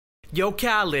Yo,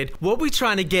 Khaled, what we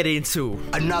trying to get into?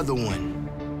 Another one.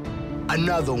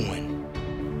 Another one.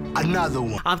 Another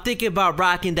one. I'm thinking about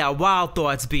rocking that Wild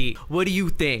Thoughts beat. What do you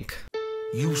think?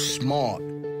 You smart.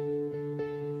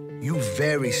 You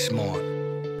very smart.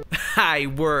 Hi,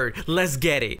 word. Let's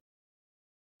get it.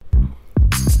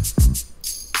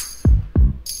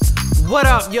 What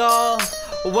up, y'all?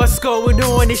 What's going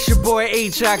on? It's your boy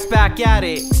Ajaxxx back at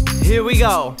it. Here we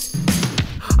go.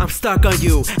 I'm stuck on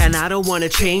you, and I don't wanna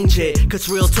change it. Cause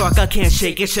real talk, I can't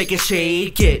shake it, shake it,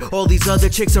 shake it. All these other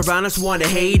chicks around us wanna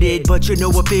hate it, but you know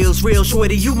what feels real,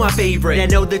 shorty, you my favorite. I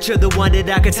know that you're the one that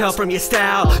I can tell from your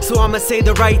style, so I'ma say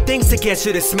the right things to get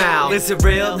you to smile. Is it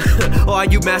real? Or are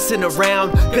you messing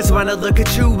around? Cause when I look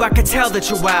at you, I can tell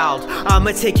that you're wild.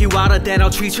 I'ma take you out and then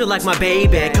I'll treat you like my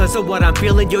baby. Cause of what I'm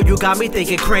feeling, yo, you got me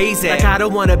thinking crazy. Like I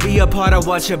don't wanna be a part of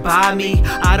what you buy me.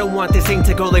 I don't want this thing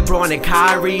to go like Braun and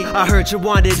Kyrie. I heard you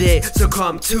wanted it, so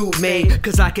come to me,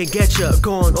 cause I can get you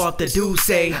going off the deuce.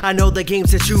 I know the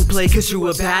games that you play cause you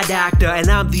a bad actor, and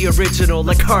I'm the original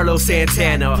like Carlos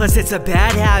Santana. Plus it's a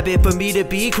bad habit for me to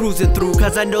be cruising through,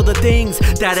 cause I know the things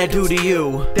that I do to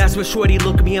you. That's when shorty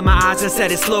looked me in my eyes and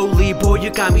said it slowly, boy you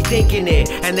got me thinking it.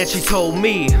 And then she told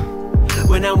me,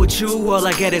 when I'm with you all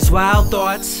I get is wild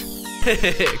thoughts.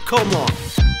 Come on.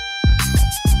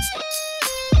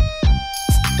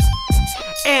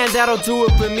 And that'll do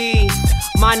it for me.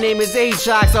 My name is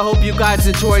Ajaxxx, I hope you guys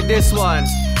enjoyed this one.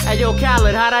 Hey yo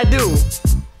Khaled, how'd I do?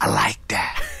 I like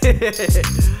that.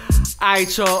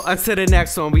 Alright y'all, until the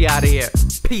next one, we out of here.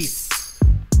 Peace.